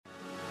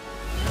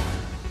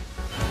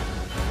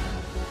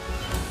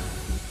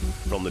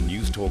From the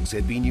Newstalk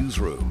ZB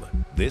Newsroom,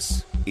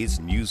 this is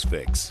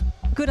Newsfix.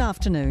 Good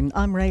afternoon,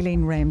 I'm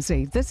Raylene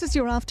Ramsey. This is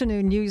your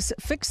afternoon news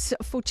fix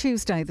for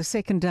Tuesday, the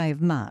 2nd day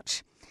of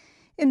March.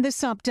 In this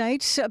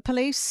update,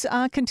 police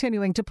are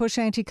continuing to push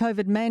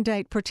anti-COVID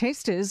mandate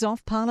protesters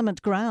off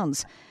Parliament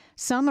grounds.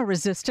 Some are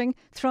resisting,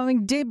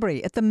 throwing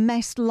debris at the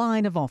massed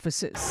line of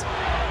officers.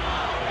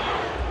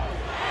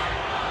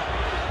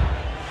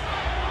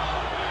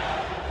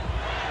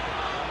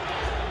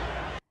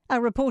 Our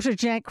reporter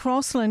Jack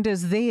Crossland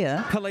is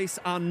there. Police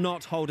are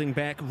not holding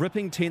back,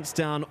 ripping tents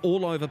down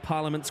all over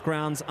Parliament's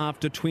grounds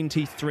after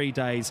 23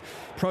 days.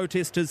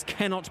 Protesters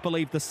cannot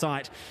believe the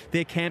sight,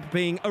 their camp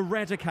being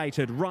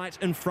eradicated right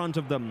in front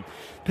of them.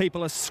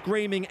 People are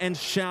screaming and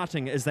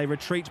shouting as they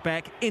retreat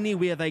back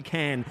anywhere they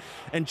can.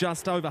 In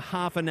just over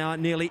half an hour,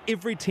 nearly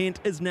every tent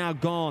is now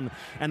gone,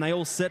 and they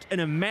all sit in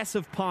a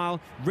massive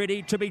pile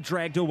ready to be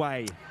dragged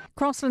away.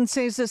 Crossland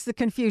says as the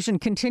confusion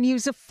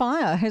continues, a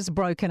fire has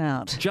broken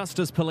out. Just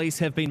as police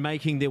have been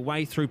making their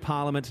way through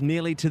Parliament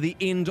nearly to the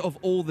end of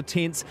all the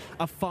tents,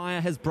 a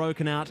fire has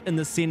broken out in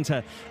the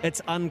centre.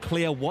 It's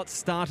unclear what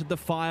started the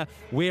fire,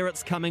 where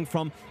it's coming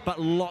from, but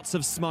lots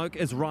of smoke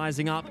is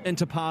rising up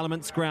into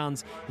Parliament's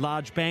grounds.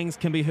 Large bangs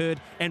can be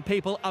heard and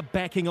people are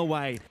backing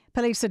away.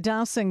 Police are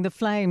dousing the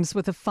flames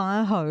with a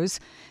fire hose.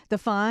 The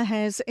fire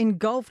has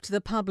engulfed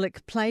the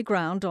public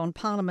playground on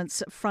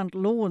Parliament's front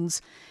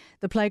lawns.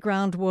 The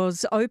playground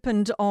was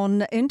opened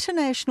on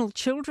International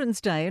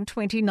Children's Day in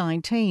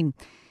 2019.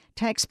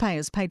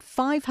 Taxpayers paid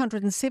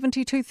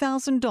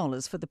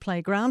 $572,000 for the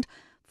playground,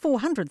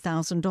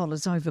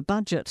 $400,000 over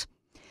budget.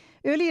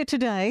 Earlier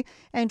today,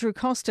 Andrew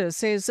Costa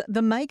says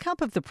the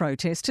makeup of the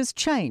protest has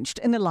changed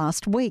in the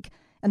last week,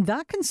 and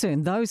they're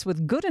concerned those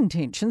with good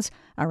intentions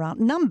are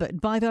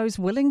outnumbered by those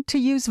willing to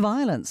use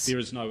violence. There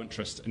is no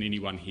interest in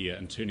anyone here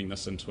in turning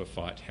this into a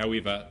fight.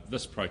 However,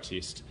 this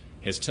protest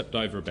has tipped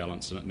over a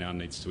balance and it now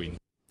needs to end.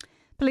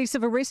 Police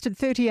have arrested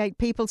 38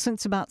 people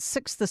since about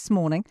 6 this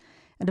morning,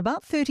 and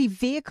about 30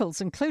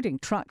 vehicles, including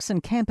trucks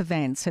and camper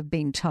vans, have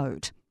been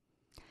towed.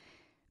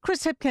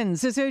 Chris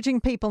Hipkins is urging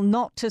people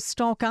not to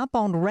stock up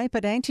on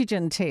rapid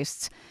antigen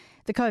tests.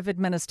 The COVID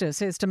minister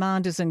says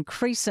demand is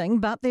increasing,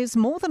 but there's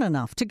more than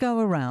enough to go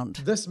around.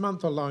 This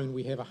month alone,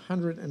 we have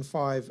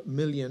 105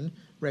 million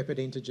rapid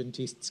antigen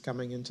tests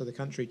coming into the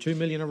country. 2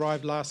 million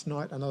arrived last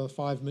night, another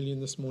 5 million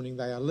this morning.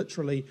 They are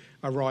literally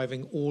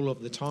arriving all of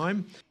the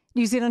time.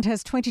 New Zealand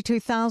has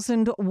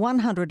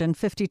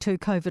 22,152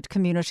 COVID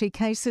community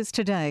cases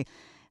today.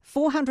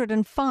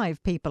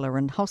 405 people are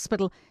in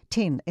hospital,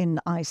 10 in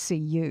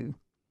ICU.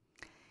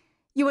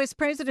 US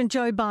President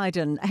Joe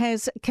Biden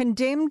has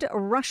condemned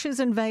Russia's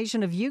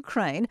invasion of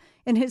Ukraine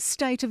in his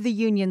State of the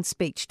Union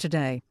speech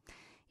today.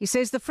 He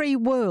says the free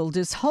world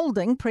is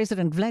holding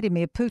President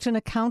Vladimir Putin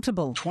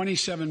accountable.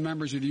 27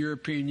 members of the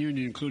European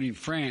Union, including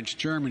France,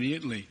 Germany,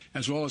 Italy,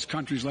 as well as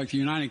countries like the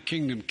United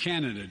Kingdom,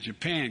 Canada,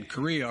 Japan,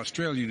 Korea,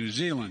 Australia, New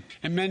Zealand,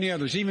 and many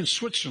others, even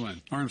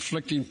Switzerland, are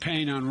inflicting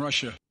pain on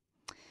Russia.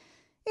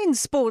 In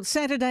sports,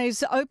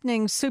 Saturday's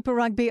opening Super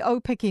Rugby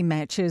Aupiki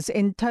matches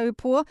in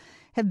Taupua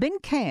have been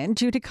canned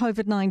due to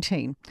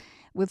COVID-19,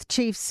 with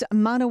Chiefs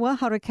Manawa,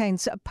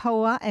 Hurricanes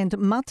Poa and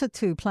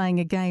Matatu playing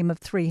a game of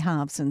 3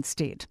 halves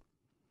instead.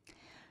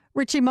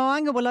 Richie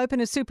Mo'unga will open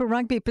a Super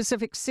Rugby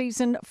Pacific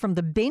season from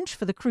the bench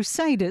for the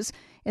Crusaders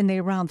in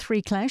their round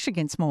 3 clash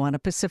against Moana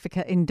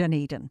Pacifica in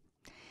Dunedin.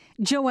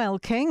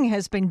 Joelle King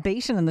has been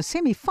beaten in the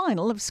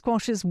semi-final of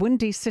squash's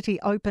Windy City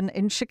Open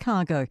in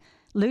Chicago,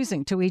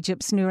 losing to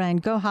Egypt's Nuran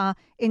Gohar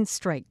in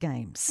straight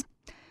games.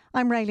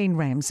 I'm Raylene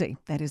Ramsey.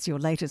 That is your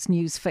latest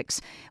news fix.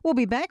 We'll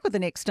be back with the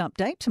next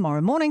update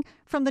tomorrow morning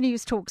from the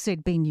Newstalk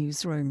ZB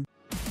Newsroom.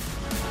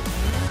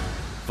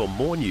 For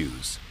more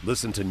news,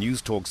 listen to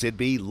Newstalk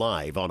ZB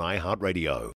live on iHeartRadio.